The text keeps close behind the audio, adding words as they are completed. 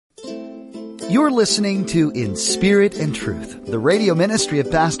You're listening to In Spirit and Truth, the radio ministry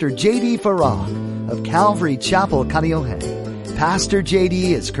of Pastor J.D. Farrar of Calvary Chapel, Kaneohe. Pastor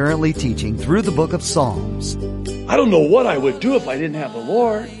J.D. is currently teaching through the book of Psalms. I don't know what I would do if I didn't have the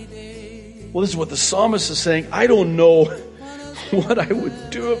Lord. Well, this is what the psalmist is saying. I don't know what I would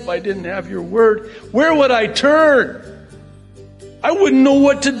do if I didn't have your word. Where would I turn? I wouldn't know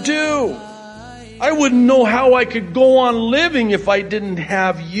what to do. I wouldn't know how I could go on living if I didn't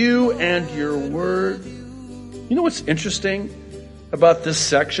have you and your word. You know what's interesting about this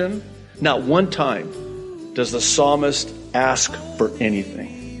section? Not one time does the psalmist ask for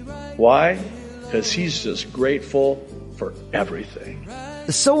anything. Why? Because he's just grateful for everything.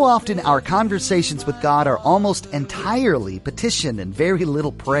 So often our conversations with God are almost entirely petition and very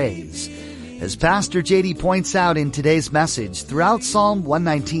little praise. As Pastor J.D. points out in today's message, throughout Psalm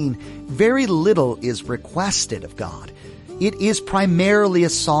 119, very little is requested of God. It is primarily a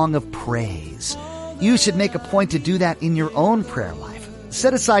song of praise. You should make a point to do that in your own prayer life.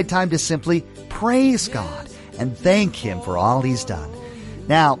 Set aside time to simply praise God and thank Him for all He's done.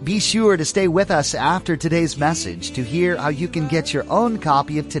 Now, be sure to stay with us after today's message to hear how you can get your own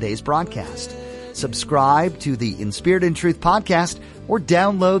copy of today's broadcast. Subscribe to the In Spirit and Truth podcast or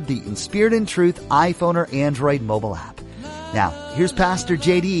download the In Spirit and Truth iPhone or Android mobile app. Now, here's Pastor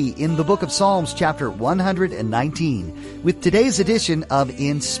J.D. in the book of Psalms, chapter 119, with today's edition of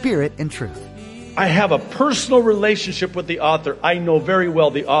In Spirit and Truth. I have a personal relationship with the author. I know very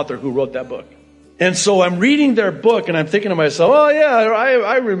well the author who wrote that book. And so I'm reading their book and I'm thinking to myself, oh yeah,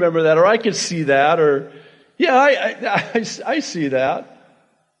 I remember that, or I could see that, or yeah, I see that.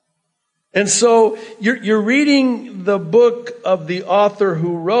 And so you're reading the book of the author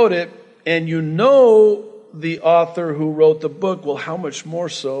who wrote it, and you know the author who wrote the book. Well, how much more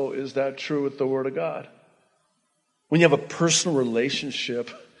so is that true with the Word of God? When you have a personal relationship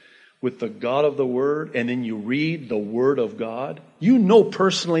with the God of the Word, and then you read the Word of God, you know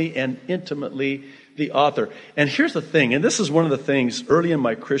personally and intimately the author. And here's the thing, and this is one of the things early in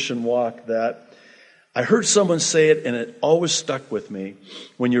my Christian walk that I heard someone say it, and it always stuck with me.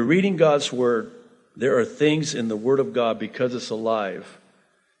 When you're reading God's Word, there are things in the Word of God, because it's alive,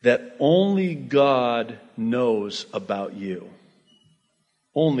 that only God knows about you.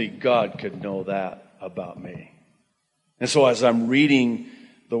 Only God could know that about me. And so as I'm reading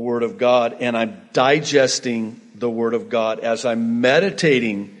the Word of God and I'm digesting the Word of God, as I'm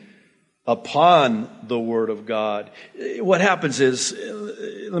meditating upon the Word of God, what happens is,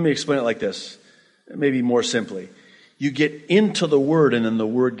 let me explain it like this. Maybe more simply, you get into the Word and then the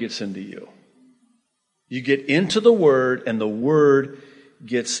Word gets into you. You get into the Word and the Word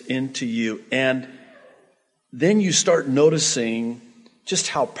gets into you. And then you start noticing just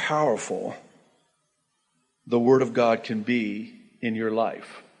how powerful the Word of God can be in your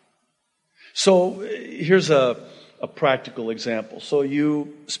life. So here's a practical example. So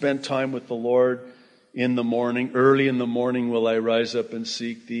you spend time with the Lord in the morning. Early in the morning will I rise up and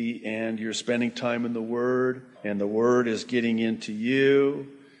seek thee. And you're spending time in the Word, and the Word is getting into you,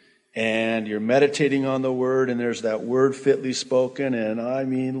 and you're meditating on the Word, and there's that word fitly spoken. And I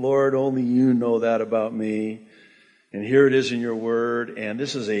mean, Lord, only you know that about me. And here it is in your Word, and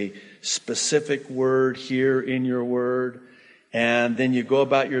this is a specific word here in your Word. And then you go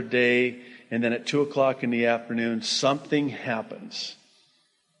about your day, and then at 2:00 in the afternoon, something happens.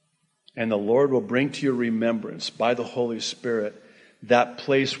 And the Lord will bring to your remembrance by the Holy Spirit that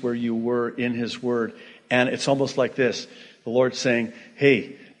place where you were in His Word. And it's almost like this. The Lord's saying,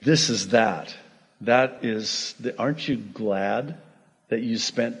 hey, this is that. Aren't you glad that you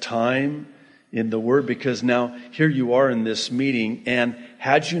spent time in the Word? Because now here you are in this meeting, and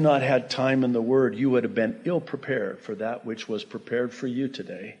had you not had time in the Word, you would have been ill prepared for that which was prepared for you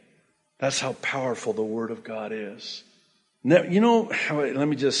today. That's how powerful the Word of God is. Now, you know,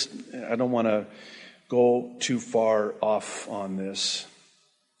 I don't want to go too far off on this.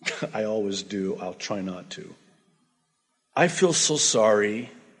 I always do. I'll try not to. I feel so sorry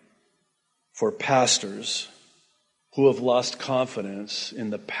for pastors who have lost confidence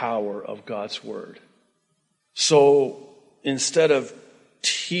in the power of God's Word. So instead of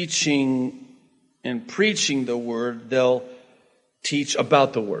teaching and preaching the Word, they'll teach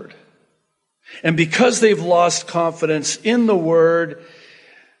about the Word. And because they've lost confidence in the Word,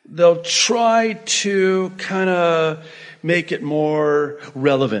 they'll try to kind of make it more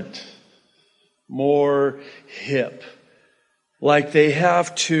relevant, more hip. Like they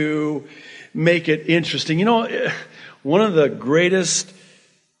have to make it interesting. You know, one of the greatest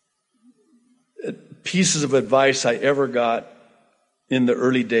pieces of advice I ever got in the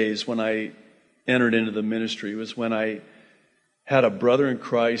early days when I entered into the ministry was when I had a brother in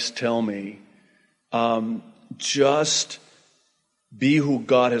Christ tell me Just be who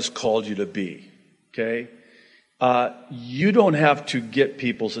God has called you to be, okay? You don't have to get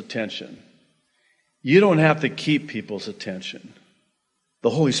people's attention. You don't have to keep people's attention. The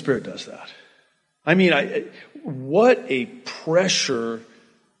Holy Spirit does that. I mean, what a pressure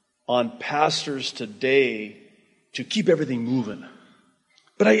on pastors today to keep everything moving.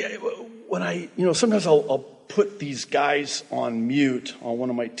 But sometimes I'll put these guys on mute on one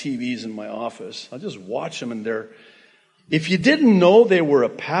of my TVs in my office. I'll just watch them, and if you didn't know they were a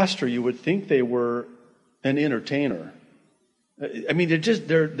pastor, you would think they were an entertainer. I mean,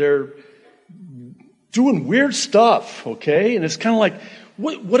 they're doing weird stuff, okay? And it's kind of like,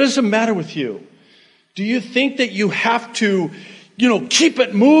 what does the matter with you? Do you think that you have to, keep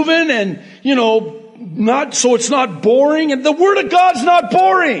it moving and, not so it's not boring? And the Word of God's not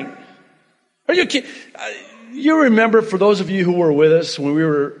boring. Are you kidding? You remember, for those of you who were with us when we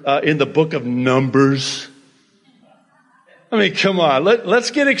were in the book of Numbers? I mean, come on,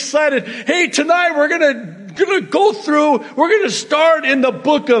 let's get excited. Hey, tonight we're gonna go through, we're gonna start in the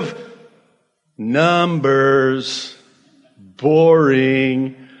book of Numbers.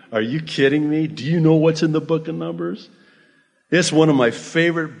 Boring. Are you kidding me? Do you know what's in the book of Numbers? It's one of my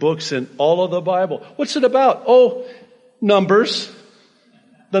favorite books in all of the Bible. What's it about? Oh, numbers.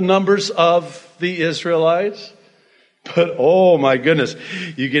 The numbers of the Israelites. But oh my goodness,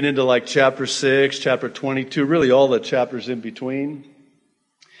 you get into like chapter 6, chapter 22, really all the chapters in between.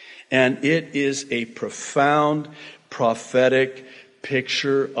 And it is a profound prophetic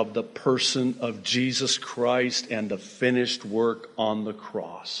picture of the person of Jesus Christ and the finished work on the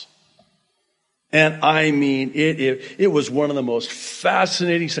cross. And I mean, it was one of the most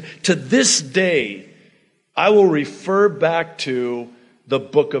fascinating. To this day, I will refer back to the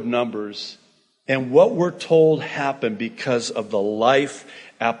book of Numbers and what we're told happened because of the life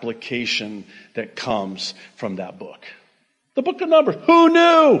application that comes from that book. The book of Numbers. Who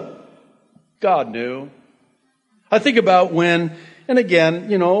knew? God knew. I think about when, and again,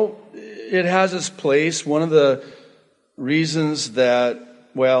 it has its place. One of the reasons that,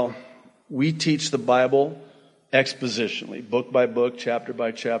 we teach the Bible expositionally, book by book, chapter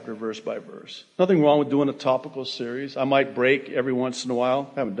by chapter, verse by verse. Nothing wrong with doing a topical series. I might break every once in a while.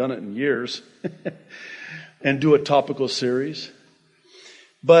 I haven't done it in years. And do a topical series.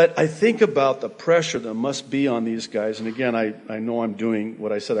 But I think about the pressure that must be on these guys. And again, I know I'm doing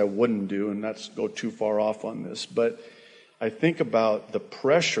what I said I wouldn't do, and that's go too far off on this. But I think about the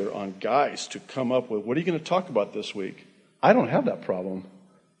pressure on guys to come up with, what are you going to talk about this week? I don't have that problem.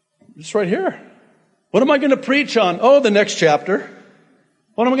 It's right here. What am I going to preach on? Oh, the next chapter.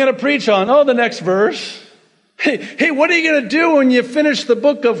 What am I going to preach on? Oh, the next verse. Hey, what are you going to do when you finish the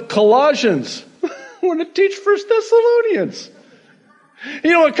book of Colossians? I want to teach 1 Thessalonians.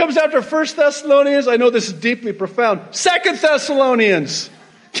 You know what comes after 1 Thessalonians? I know this is deeply profound. 2 Thessalonians.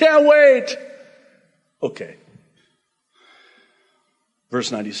 Can't wait. Okay.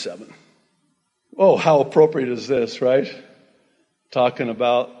 Verse 97. Oh, how appropriate is this, right? Talking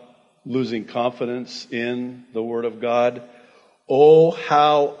about losing confidence in the Word of God. Oh,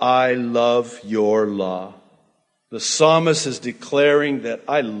 how I love your law. The psalmist is declaring that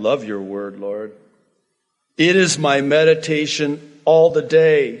I love your word, Lord. It is my meditation all the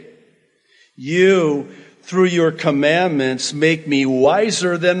day. You, through your commandments, make me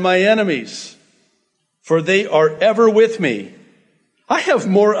wiser than my enemies, for they are ever with me. I have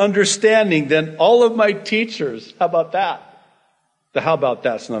more understanding than all of my teachers. How about that? The how about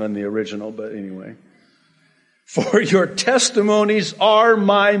that's not in the original, but anyway. For your testimonies are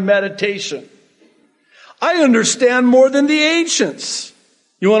my meditation. I understand more than the ancients.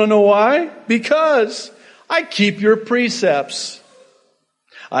 You want to know why? Because I keep your precepts.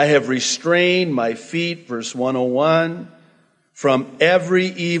 I have restrained my feet, verse 101, from every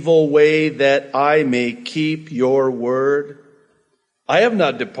evil way that I may keep your word. I have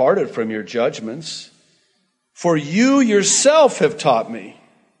not departed from your judgments. For you yourself have taught me.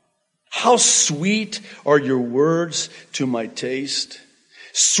 How sweet are your words to my taste.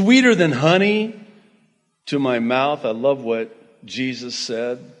 Sweeter than honey to my mouth. I love what Jesus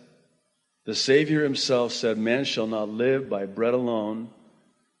said. The Savior himself said, man shall not live by bread alone,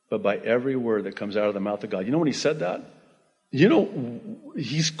 but by every word that comes out of the mouth of God. You know when he said that?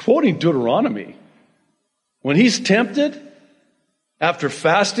 He's quoting Deuteronomy. When he's tempted, after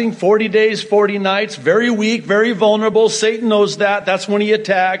fasting 40 days, 40 nights, very weak, very vulnerable. Satan knows that. That's when he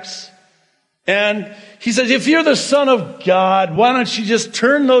attacks. And he says, if you're the Son of God, why don't you just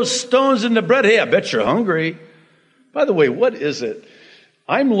turn those stones into bread? Hey, I bet you're hungry. By the way, what is it?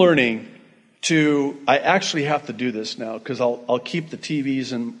 I'm learning I actually have to do this now because I'll keep the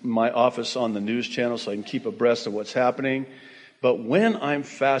TVs in my office on the news channel so I can keep abreast of what's happening. But when I'm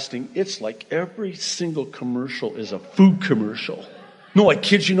fasting, it's like every single commercial is a food commercial. No, I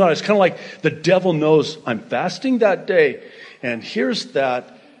kid you not. It's kind of like the devil knows I'm fasting that day. And here's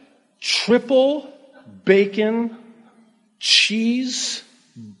that triple bacon cheese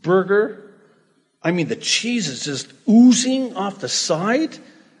burger. I mean, the cheese is just oozing off the side.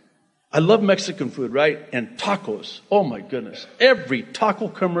 I love Mexican food, right? And tacos. Oh my goodness. Every taco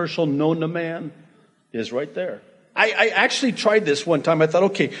commercial known to man is right there. I actually tried this one time. I thought,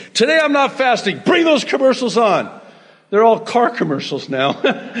 okay, today I'm not fasting. Bring those commercials on. They're all car commercials now.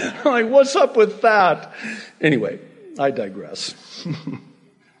 I'm like, what's up with that? Anyway, I digress.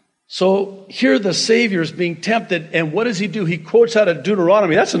 So here the Savior is being tempted, and what does he do? He quotes out of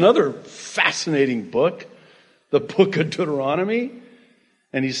Deuteronomy. That's another fascinating book, the book of Deuteronomy.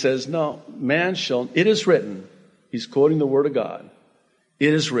 And he says, no, it is written. He's quoting the Word of God.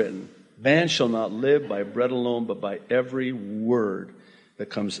 It is written, man shall not live by bread alone, but by every word that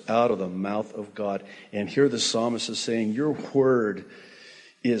comes out of the mouth of God. And here the psalmist is saying, your word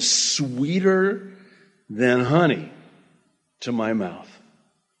is sweeter than honey to my mouth.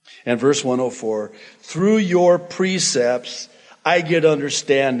 And verse 104, through your precepts I get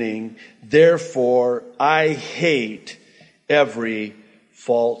understanding, therefore I hate every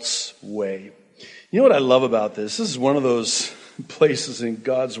false way. You know what I love about this? This is one of those places in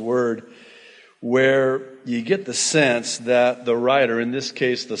God's Word where you get the sense that the writer, in this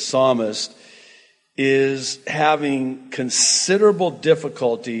case the psalmist, is having considerable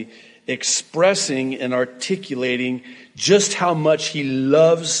difficulty expressing and articulating just how much he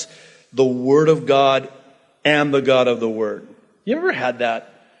loves the Word of God and the God of the Word. You ever had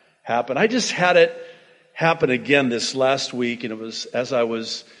that happen? I just had it happen again this last week, and it was as I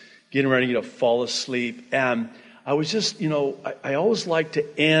was getting ready to fall asleep. And I was just, I always like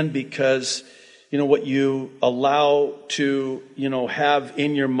to end because, what you allow to, have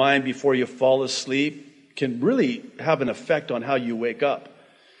in your mind before you fall asleep can really have an effect on how you wake up.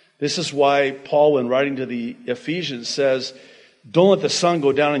 This is why Paul, when writing to the Ephesians, says, don't let the sun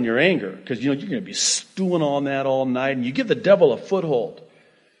go down in your anger, because, you're going to be stewing on that all night, and you give the devil a foothold.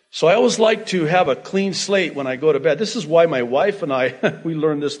 So I always like to have a clean slate when I go to bed. This is why my wife and I, we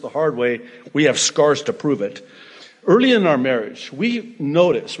learned this the hard way. We have scars to prove it. Early in our marriage, we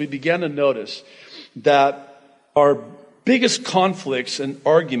began to notice that our biggest conflicts and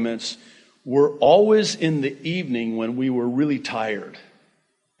arguments were always in the evening when we were really tired.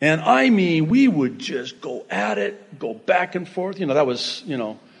 And I mean, we would just go at it, go back and forth. That was,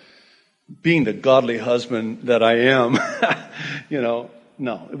 being the godly husband that I am,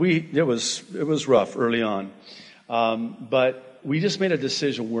 No, it was rough early on. But we just made a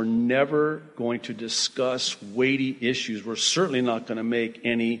decision. We're never going to discuss weighty issues. We're certainly not going to make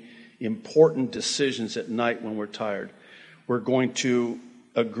any important decisions at night when we're tired. We're going to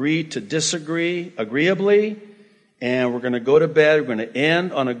agree to disagree agreeably, and we're going to go to bed. We're going to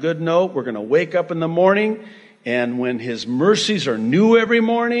end on a good note. We're going to wake up in the morning, and when His mercies are new every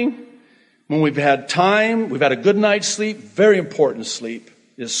morning, when we've had time, we've had a good night's sleep, very important sleep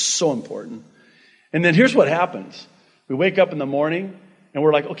is so important. And then here's what happens. We wake up in the morning and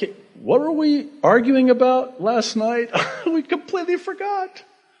we're like, okay, what were we arguing about last night? We completely forgot.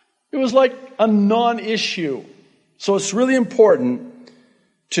 It was like a non-issue. So it's really important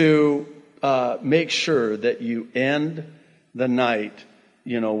to make sure that you end the night,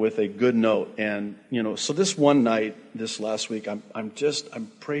 with a good note. And, so this one night, this last week, I'm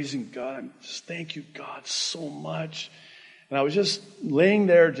praising God. I'm just thank you, God, so much. And I was just laying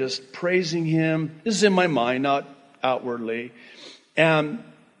there, just praising Him. This is in my mind, not outwardly. And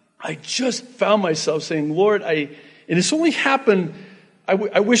I just found myself saying, Lord, and it's only happened,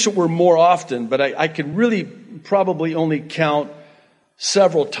 I wish it were more often, but I could really probably only count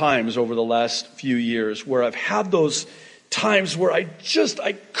several times over the last few years where I've had those times where I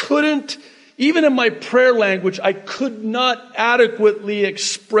couldn't, even in my prayer language, I could not adequately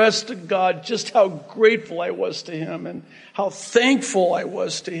express to God just how grateful I was to Him and how thankful I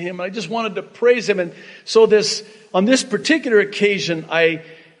was to Him. I just wanted to praise Him. And so on this particular occasion, I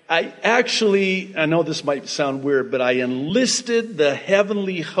actually, I know this might sound weird, but I enlisted the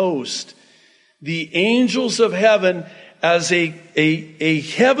heavenly host, the angels of heaven, as a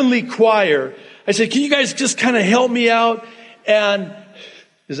heavenly choir. I said, can you guys just kind of help me out? And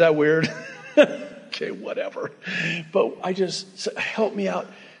is that weird? Okay, whatever. But I just said, help me out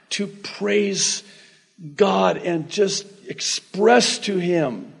to praise God and just express to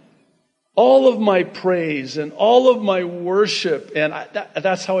Him all of my praise and all of my worship. And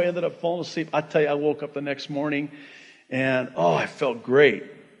that's how I ended up falling asleep. I tell you, I woke up the next morning and, I felt great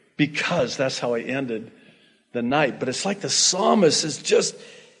because that's how I ended the night. But it's like the psalmist is just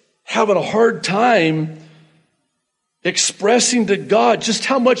having a hard time expressing to God just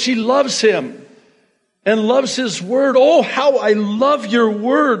how much he loves him and loves his word. Oh, how I love your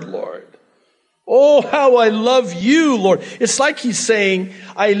word, Lord. Oh, how I love you, Lord. It's like he's saying,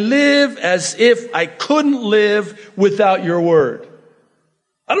 I live as if I couldn't live without your word.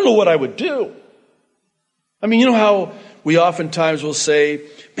 I don't know what I would do. I mean, you know how we oftentimes will say,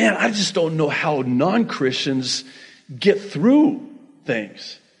 man, I just don't know how non-Christians get through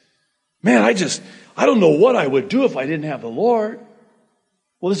things. Man, I don't know what I would do if I didn't have the Lord.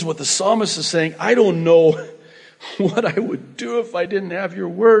 Well, this is what the psalmist is saying. I don't know what I would do if I didn't have your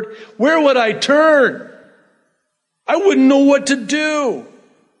word. Where would I turn? I wouldn't know what to do.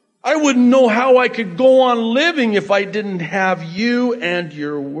 I wouldn't know how I could go on living if I didn't have you and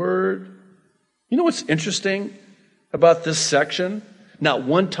your word. You know what's interesting about this section? Not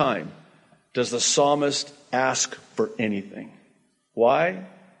one time does the psalmist ask for anything. Why?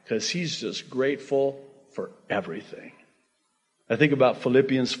 Because he's just grateful for everything. I think about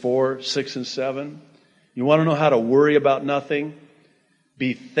Philippians 4, 6, and 7. You want to know how to worry about nothing?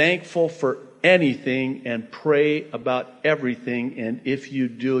 Be thankful for anything and pray about everything. And if you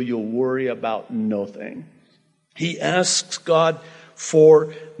do, you'll worry about nothing. He asks God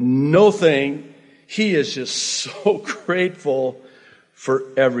for nothing. He is just so grateful for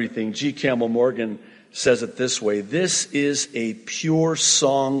everything. G. Campbell Morgan says it this way: this is a pure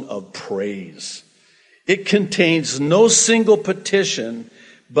song of praise. It contains no single petition,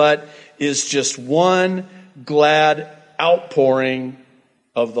 but is just one glad outpouring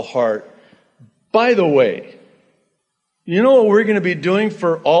of the heart. By the way, you know what we're going to be doing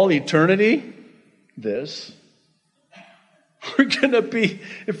for all eternity? This. We're going to be,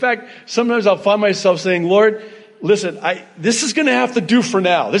 in fact, sometimes I'll find myself saying, Lord, listen, this is going to have to do for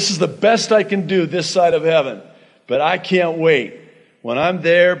now. This is the best I can do this side of heaven. But I can't wait. When I'm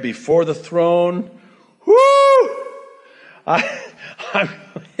there before the throne,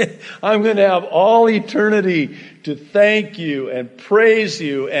 I'm going to have all eternity to thank you and praise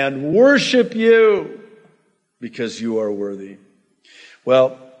you and worship you because you are worthy.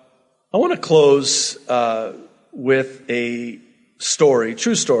 Well, I want to close with a story,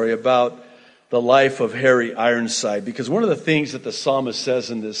 true story, about the life of Harry Ironside, because one of the things that the psalmist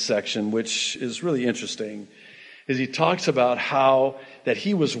says in this section, which is really interesting, is he talks about how that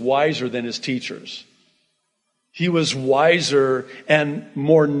he was wiser than his teachers. He was wiser and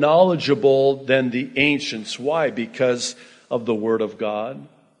more knowledgeable than the ancients. Why? Because of the Word of God,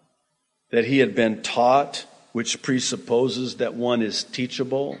 that he had been taught, which presupposes that one is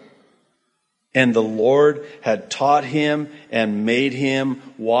teachable. And the Lord had taught him and made him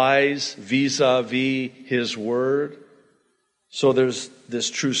wise vis-a-vis his word. So there's this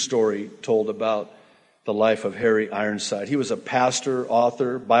true story told about the life of Harry Ironside. He was a pastor,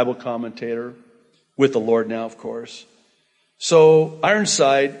 author, Bible commentator, with the Lord now, of course. So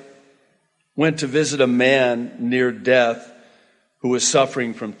Ironside went to visit a man near death who was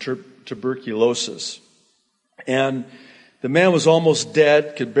suffering from tuberculosis. And the man was almost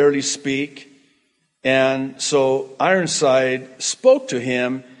dead, could barely speak. And so Ironside spoke to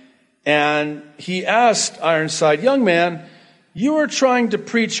him, and he asked Ironside, young man, you are trying to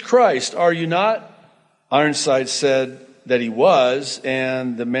preach Christ, are you not? Ironside said that he was,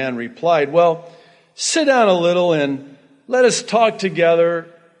 and the man replied, well, sit down a little and let us talk together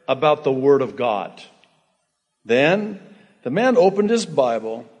about the Word of God. Then the man opened his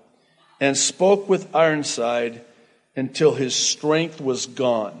Bible and spoke with Ironside until his strength was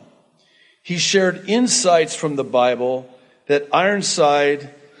gone. He shared insights from the Bible that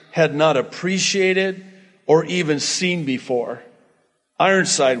Ironside had not appreciated or even seen before.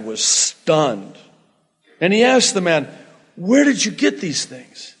 Ironside was stunned. And he asked the man, where did you get these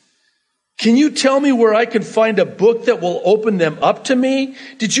things? Can you tell me where I can find a book that will open them up to me?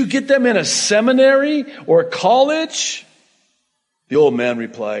 Did you get them in a seminary or a college? The old man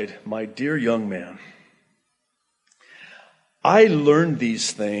replied, my dear young man, I learned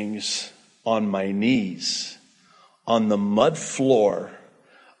these things on my knees, on the mud floor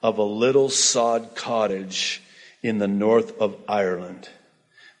of a little sod cottage in the north of Ireland.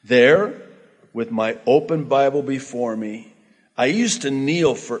 There, with my open Bible before me, I used to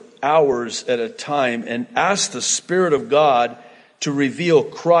kneel for hours at a time and ask the Spirit of God to reveal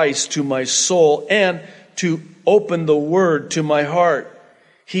Christ to my soul and to open the Word to my heart.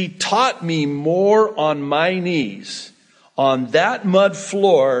 He taught me more on my knees, on that mud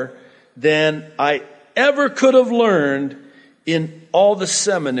floor, than I ever could have learned in all the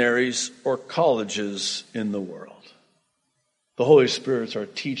seminaries or colleges in the world. The Holy Spirit's our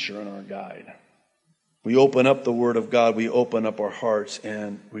teacher and our guide. We open up the Word of God, we open up our hearts,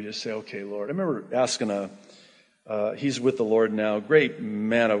 and we just say, okay, Lord. I remember asking he's with the Lord now, great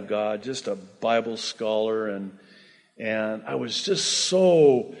man of God, just a Bible scholar, and I was just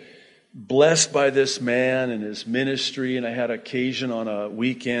so blessed by this man and his ministry, and I had occasion on a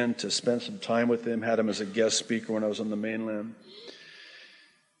weekend to spend some time with him, had him as a guest speaker when I was on the mainland.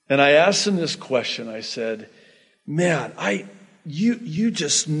 And I asked him this question. I said, man, you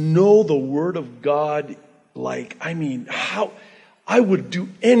just know the Word of God how I would do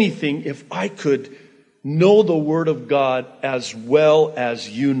anything if I could know the Word of God as well as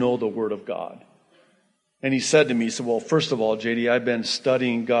you know the Word of God. And he said to me, he said, well, first of all, JD, I've been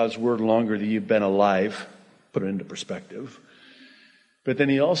studying God's Word longer than you've been alive. Put it into perspective. But then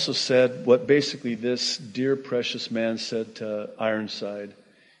he also said what basically this dear, precious man said to Ironside.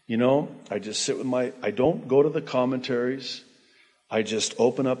 You know, I just sit with I don't go to the commentaries. I just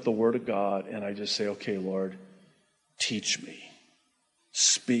open up the Word of God and I just say, okay, Lord, teach me,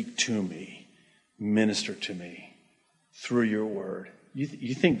 speak to me, minister to me through your Word.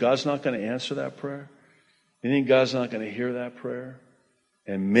 You think God's not going to answer that prayer? You think God's not going to hear that prayer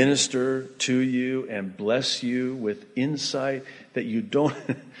and minister to you and bless you with insight that you don't?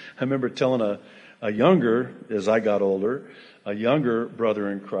 I remember telling a younger, as I got older, a younger brother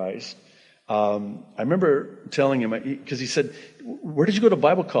in Christ, I remember telling him, because he said, where did you go to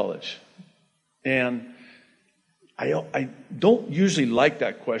Bible college? And I don't usually like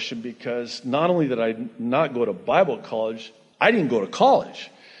that question, because not only did I not go to Bible college, I didn't go to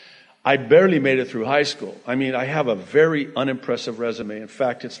college. I barely made it through high school. I mean, I have a very unimpressive resume. In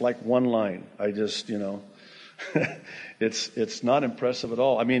fact, it's like one line. I just, it's not impressive at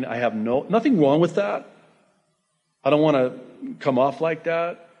all. I mean, I have nothing wrong with that. I don't want to come off like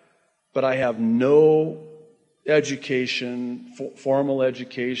that, but I have no education, formal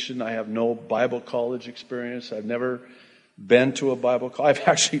education. I have no Bible college experience. I've never been to a Bible college. I've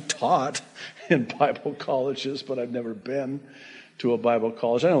actually taught in Bible colleges, but I've never been to a Bible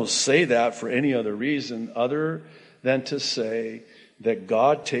college. I don't say that for any other reason other than to say that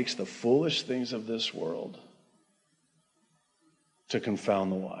God takes the foolish things of this world to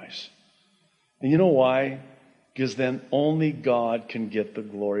confound the wise. And you know why? Because then only God can get the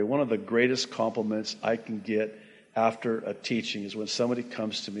glory. One of the greatest compliments I can get after a teaching is when somebody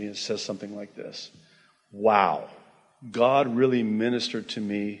comes to me and says something like this: wow, God really ministered to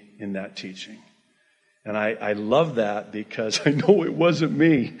me in that teaching. And I love that, because I know it wasn't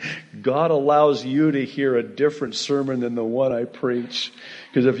me. God allows you to hear a different sermon than the one I preach.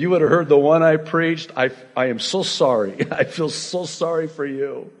 Because if you would have heard the one I preached, I am so sorry. I feel so sorry for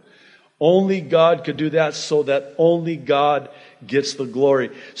you. Only God could do that, so that only God gets the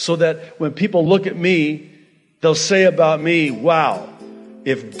glory. So that when people look at me, they'll say about me, wow,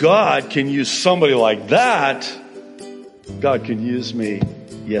 if God can use somebody like that, God can use me.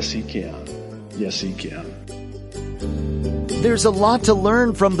 Yes, He can. Yes, He can. There's a lot to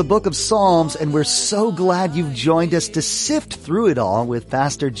learn from the book of Psalms, and we're so glad you've joined us to sift through it all with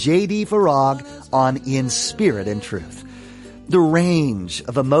Pastor J.D. Farag on In Spirit and Truth. The range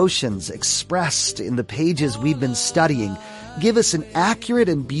of emotions expressed in the pages we've been studying give us an accurate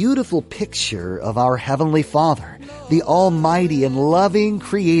and beautiful picture of our Heavenly Father, the almighty and loving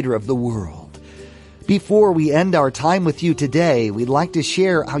Creator of the world. Before we end our time with you today, we'd like to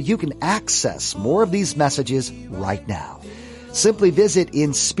share how you can access more of these messages right now. Simply visit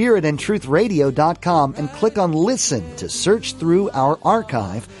inspiritandtruthradio.com and click on Listen to search through our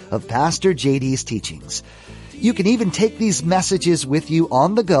archive of Pastor JD's teachings. You can even take these messages with you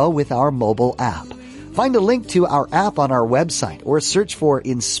on the go with our mobile app. Find a link to our app on our website or search for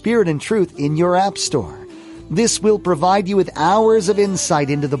In Spirit and Truth in your app store. This will provide you with hours of insight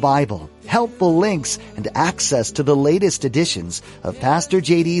into the Bible, helpful links, and access to the latest editions of Pastor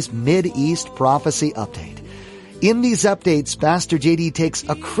JD's Mid-East Prophecy Update. In these updates, Pastor JD takes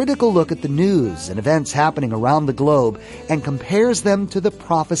a critical look at the news and events happening around the globe and compares them to the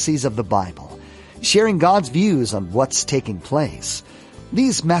prophecies of the Bible, sharing God's views on what's taking place.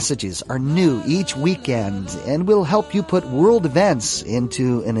 These messages are new each weekend and will help you put world events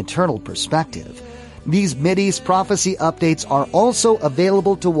into an eternal perspective. These Mideast Prophecy Updates are also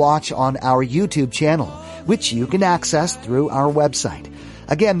available to watch on our YouTube channel, which you can access through our website.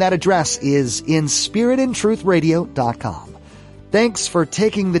 Again, that address is inspiritandtruthradio.com. Thanks for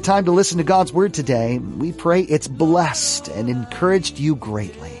taking the time to listen to God's Word today. We pray it's blessed and encouraged you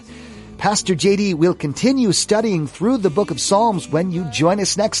greatly. Pastor JD will continue studying through the book of Psalms when you join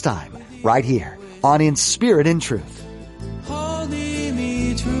us next time right here on In Spirit and Truth.